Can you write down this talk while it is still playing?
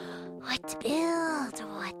What to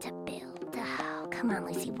build? Oh, come on,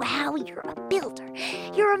 Lucy. Wow, you're a builder.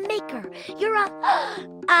 You're a maker.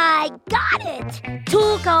 I got it!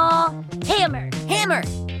 Tool call. Hammer.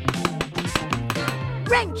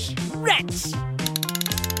 Wrench.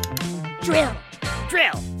 Drill.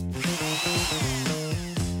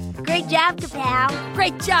 Great job, Kapow.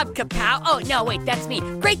 Great job, Kapow. Oh, no, wait, that's me.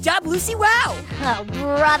 Great job, Lucy. Wow. Oh,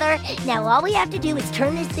 brother. Now all we have to do is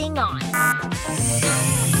turn this thing on.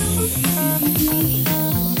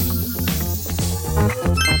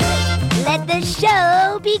 Let the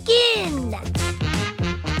show begin.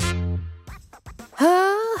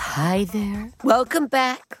 Oh, hi there. Welcome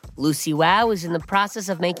back. Lucy Wow is in the process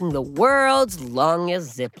of making the world's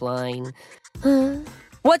longest zip line.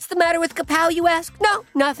 What's the matter with Kapow, you ask? No,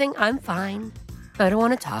 nothing. I'm fine. I don't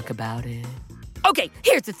want to talk about it. Okay,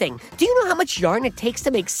 here's the thing. Do you know how much yarn it takes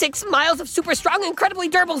to make 6 miles of super strong, incredibly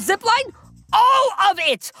durable zip line? All of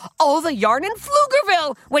it! All the yarn in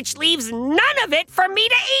Pflugerville, which leaves none of it for me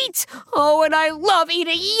to eat! Oh, and I love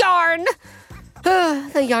eating yarn!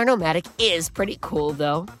 The Yarn-O-Matic is pretty cool,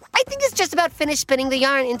 though. I think it's just about finished spinning the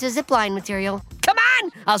yarn into zipline material. Come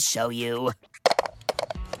on! I'll show you.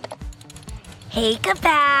 Hey,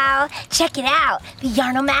 Kapow. Check it out. The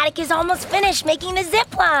Yarn-O-Matic is almost finished making the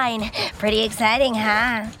zip line. Pretty exciting,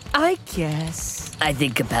 huh? I guess. I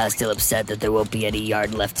think Kapow's still upset that there won't be any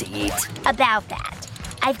yarn left to eat. About that.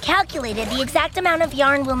 I've calculated the exact amount of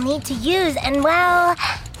yarn we'll need to use, and well,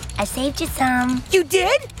 I saved you some. You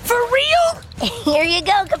did? For real? Here you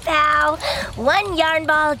go, Kapow. 1 yarn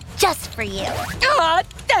ball just for you. Aw,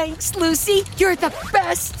 thanks, Lucy. You're the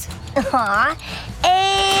best. Aw,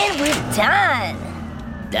 and we're done.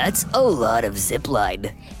 That's a lot of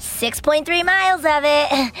zipline. 6.3 miles of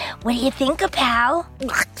it. What do you think, Kapow?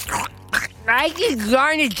 I think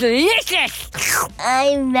yarn is delicious.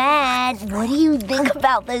 I'm mad. What do you think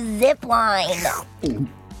about the zip line?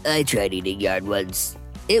 I tried eating yarn once.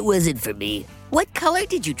 It wasn't for me. What color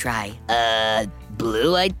did you try?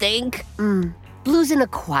 Blue, I think. Blue's an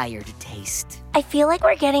acquired taste. I feel like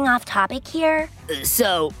we're getting off topic here.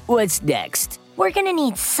 So, what's next? We're gonna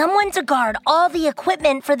need someone to guard all the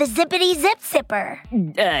equipment for the Zippity Zip Zipper.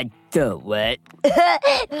 The what?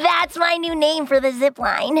 That's my new name for the zip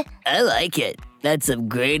line. I like it. That's some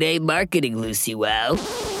grade A marketing, Lucy Wow.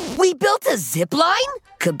 We built a zip line?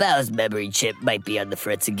 Kapow's memory chip might be on the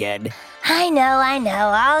fritz again. I know.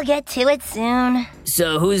 I'll get to it soon.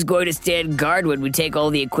 So who's going to stand guard when we take all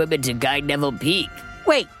the equipment to Guy Neville Peak?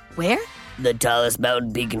 Wait, where? The tallest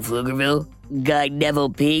mountain peak in Pflugerville? Guy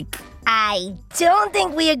Neville Peak? I don't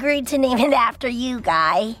think we agreed to name it after you,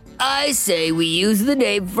 Guy. I say we use the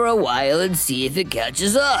name for a while and see if it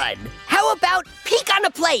catches on. How about Peak on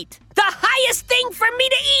a Plate? The highest thing for me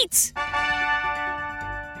to eat!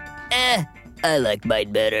 I like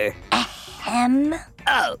mine better. Ahem.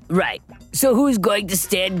 Oh, right. So who's going to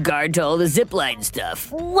stand guard to all the zipline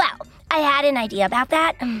stuff? Well, I had an idea about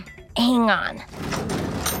that. Hang on.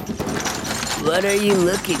 What are you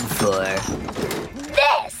looking for?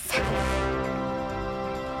 This!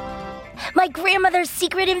 My grandmother's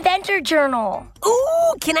secret inventor journal.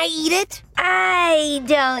 Ooh, can I eat it? I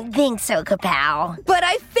don't think so, Kapow. But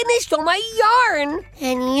I finished all my yarn.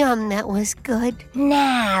 And yum, that was good.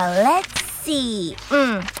 Now, let's see.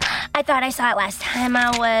 I thought I saw it last time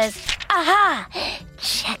I was... Aha!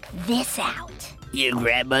 Check this out. Your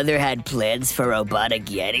grandmother had plans for Robotic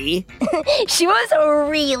Yeti? She was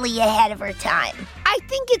really ahead of her time. I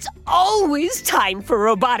think it's always time for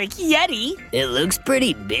Robotic Yeti. It looks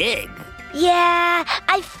pretty big. Yeah,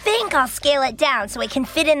 I think I'll scale it down so it can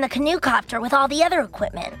fit in the canoe copter with all the other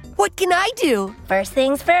equipment. What can I do? First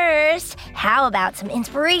things first, how about some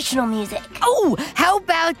inspirational music? Oh, how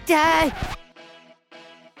about,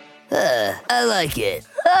 I like it.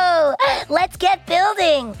 Oh, let's get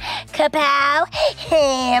building. Kapow,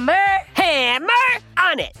 hammer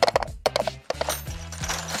on it.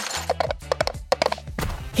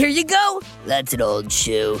 Here you go. That's an old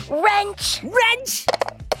shoe. Wrench.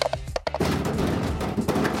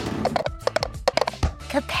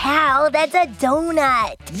 Kapow, that's a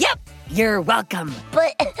donut. Yep, you're welcome.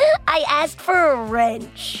 But I asked for a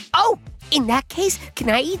wrench. Oh, in that case, can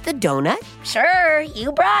I eat the donut? Sure,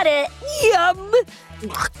 you brought it. Yum!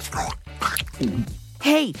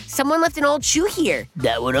 Hey, someone left an old shoe here.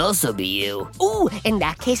 That would also be you. Ooh, in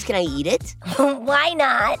that case, can I eat it? Why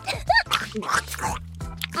not?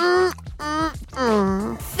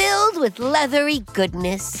 Filled with leathery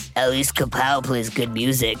goodness. At least Kapow plays good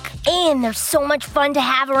music. And they're so much fun to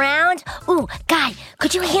have around. Ooh, Guy,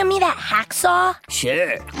 could you hand me that hacksaw?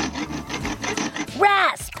 Sure.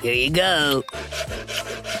 Rasp. Here you go.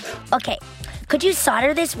 Okay, Could you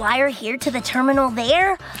solder this wire here to the terminal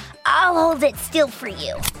there? I'll hold it still for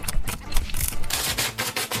you.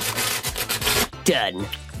 Done.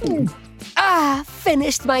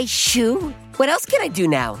 Finished my shoe. What else can I do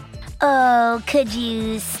now? Oh, could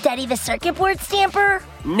you steady the circuit board, Stamper?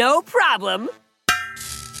 No problem.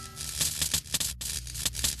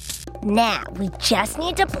 Now, we just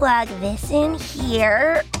need to plug this in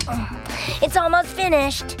here. It's almost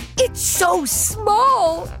finished. It's so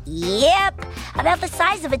small. Yep, about the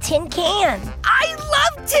size of a tin can. I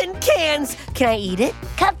love tin cans. Can I eat it?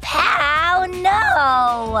 Kapow,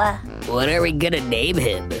 no. What are we gonna name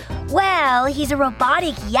him? Well, he's a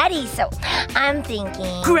robotic Yeti, so I'm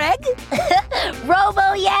thinking... Greg?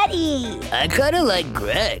 Robo Yeti. I kinda like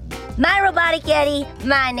Greg. My robotic Yeti,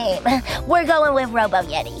 my name. We're going with Robo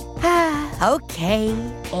Yeti. Okay.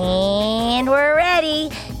 And we're ready.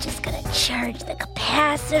 Just gonna charge the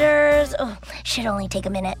capacitors. Oh, should only take a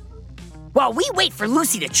minute. While we wait for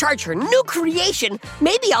Lucy to charge her new creation,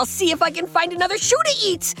 maybe I'll see if I can find another shoe to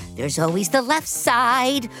eat. There's always the left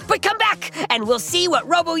side. But come back, and we'll see what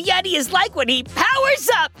Robo Yeti is like when he powers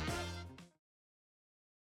up.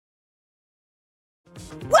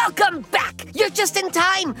 Welcome back! You're just in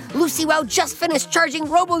time! Lucy Wow just finished charging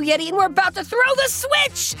Robo Yeti and we're about to throw the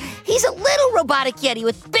switch! He's a little robotic Yeti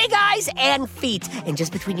with big eyes and feet. And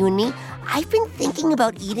just between you and me, I've been thinking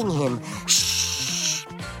about eating him. Shh!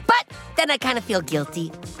 But then I kind of feel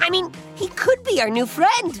guilty. I mean, he could be our new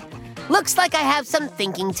friend. Looks like I have some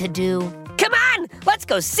thinking to do. Come on! Let's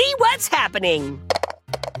go see what's happening!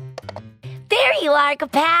 There you are,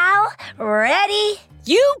 Kapow. Ready?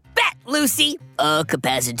 You bet, Lucy! All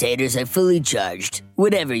capacitors are fully charged.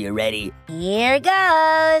 Whenever you're ready. Here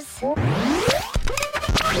goes.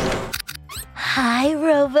 Hi,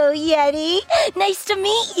 Robo Yeti. Nice to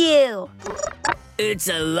meet you. It's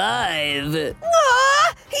alive.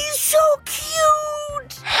 Aw, he's so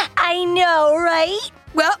cute. I know, right?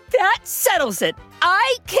 Well, that settles it.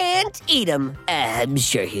 I can't eat him. I'm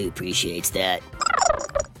sure he appreciates that.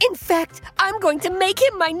 In fact, I'm going to make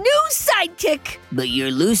him my new sidekick. But you're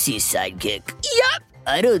Lucy's sidekick. Yup.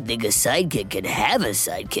 I don't think a sidekick can have a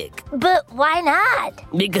sidekick. But why not?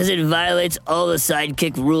 Because it violates all the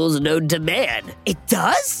sidekick rules known to man. It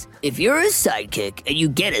does? If you're a sidekick and you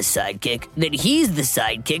get a sidekick, then he's the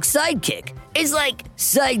sidekick's sidekick. It's like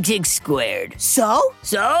sidekick squared. So?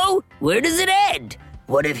 So, where does it end?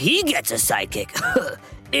 What if he gets a sidekick?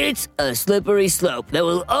 It's a slippery slope that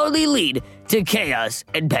will only lead to chaos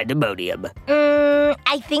and pandemonium.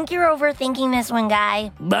 I think you're overthinking this one,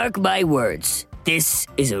 Guy. Mark my words. This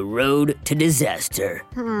is a road to disaster.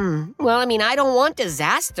 Well, I mean, I don't want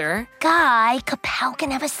disaster. Guy, Kapow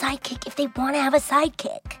can have a sidekick if they want to have a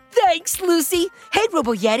sidekick. Thanks, Lucy. Hey,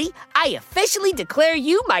 Robo Yeti, I officially declare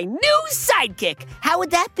you my new sidekick. How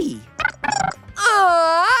would that be?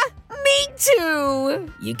 Aww, me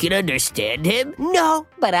too. You can understand him? No,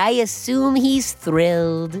 but I assume he's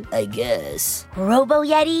thrilled, I guess. Robo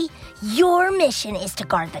Yeti, your mission is to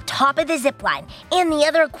guard the top of the zipline and the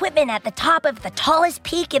other equipment at the top of the tallest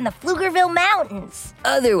peak in the Pflugerville Mountains.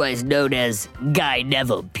 Otherwise known as Guy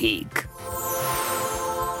Neville Peak.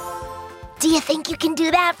 Do you think you can do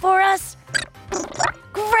that for us?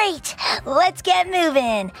 Great! Let's get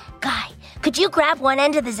moving. Guy, could you grab one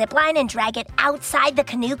end of the zipline and drag it outside the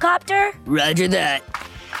canoe copter? Roger that.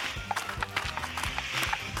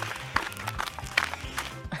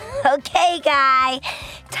 Okay, Guy.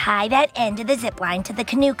 Tie that end of the zipline to the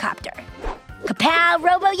canoe copter. Kapow,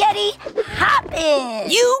 Robo Yeti, hop in!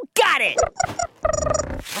 You got it!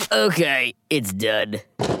 Okay, it's done.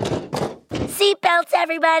 Seatbelts,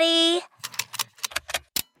 everybody!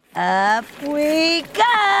 Up we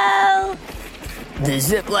go! The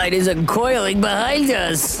zipline is uncoiling behind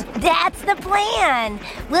us. That's the plan.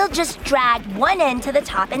 We'll just drag one end to the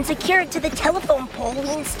top and secure it to the telephone pole we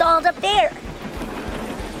installed up there.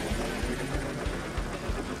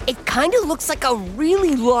 It kind of looks like a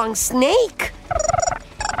really long snake.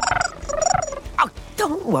 Oh,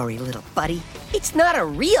 don't worry, little buddy. It's not a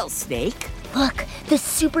real snake. Look, the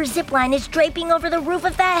super zipline is draping over the roof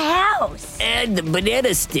of that house. And the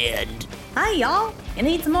banana stand. Hi, y'all. You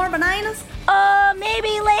need some more bananas?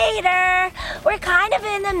 Maybe later. We're kind of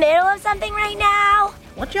in the middle of something right now.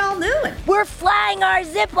 What y'all doing? We're flying our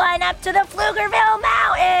zipline up to the Pflugerville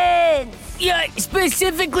Mountains. Yeah,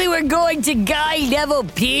 specifically we're going to Guy Neville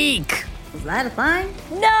Peak. Is that a thing?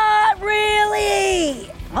 Not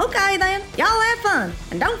really. Okay, then. Y'all have fun.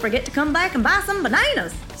 And don't forget to come back and buy some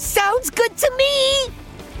bananas. Sounds good to me.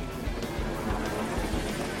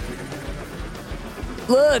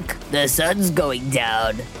 Look, the sun's going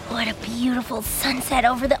down. What a beautiful sunset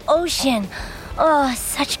over the ocean. Oh,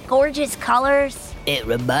 such gorgeous colors. It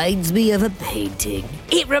reminds me of a painting.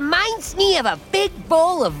 It reminds me of a big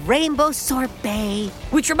bowl of rainbow sorbet.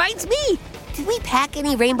 Which reminds me, did we pack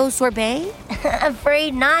any rainbow sorbet?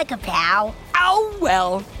 Afraid not, Kapow. Oh,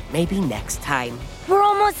 well, maybe next time. We're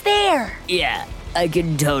almost there. Yeah, I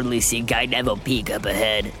can totally see Guy Neville peek up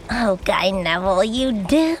ahead. Oh, Guy Neville, you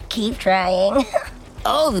do keep trying.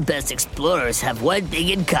 All the best explorers have one thing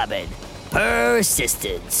in common.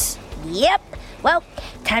 Persistence. Yep. Well,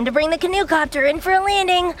 time to bring the canoe copter in for a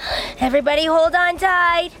landing. Everybody hold on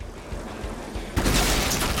tight.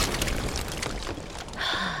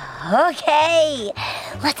 Okay,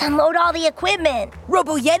 let's unload all the equipment.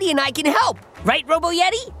 Robo Yeti and I can help. Right, Robo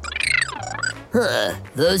Yeti? Huh,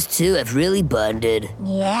 those two have really bonded.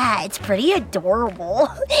 Yeah, it's pretty adorable.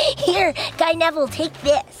 Here, Guy Neville, take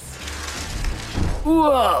this.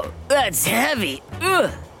 Whoa, that's heavy. Ugh,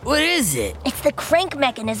 what is it? It's the crank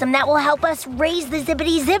mechanism that will help us raise the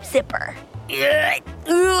zippity zip zipper. Yeah,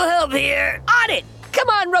 who'll help here? On it! Come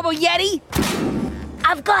on, Robo Yeti!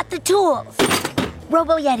 I've got the tools.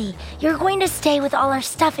 Robo Yeti, you're going to stay with all our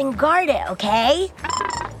stuff and guard it, okay?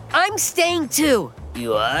 I'm staying too.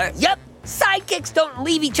 You are? Yep. Sidekicks don't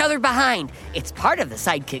leave each other behind. It's part of the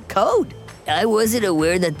sidekick code. I wasn't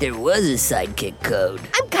aware that there was a sidekick code.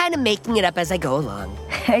 I'm kind of making it up as I go along.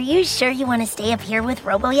 Are you sure you want to stay up here with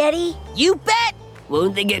Robo Yeti? You bet!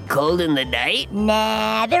 Won't they get cold in the night?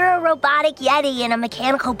 Nah, they're a robotic Yeti and a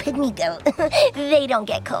mechanical pygmy goat. They don't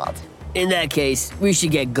get cold. In that case, we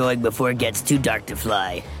should get going before it gets too dark to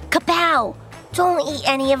fly. Kapow! Don't eat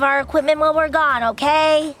any of our equipment while we're gone,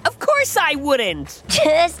 okay? Of course I wouldn't!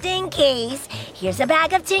 Just in case, here's a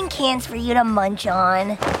bag of tin cans for you to munch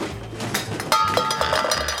on.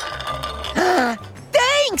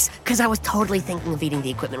 Thanks! Because I was totally thinking of eating the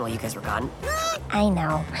equipment while you guys were gone. I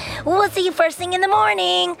know. We'll see you first thing in the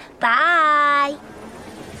morning. Bye!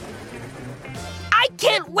 I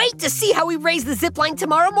can't wait to see how we raise the zipline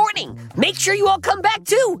tomorrow morning. Make sure you all come back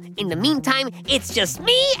too. In the meantime, it's just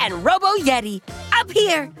me and Robo Yeti up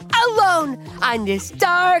here, alone, on this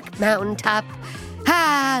dark mountaintop.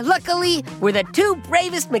 Luckily, we're the two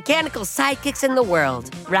bravest mechanical sidekicks in the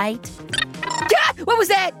world, right? What was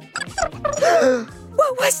that?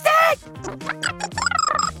 What was that?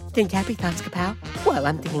 Think happy thoughts, Kapow? While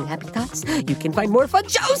I'm thinking happy thoughts, you can find more fun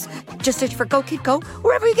shows. Just search for Go Kid Go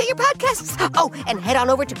wherever you get your podcasts. Oh, and head on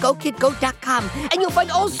over to GoKidGo.com, and you'll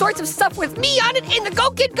find all sorts of stuff with me on it in the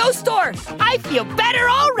Go Kid Go store. I feel better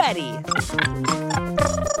already.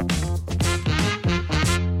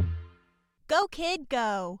 Go Kid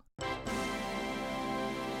Go.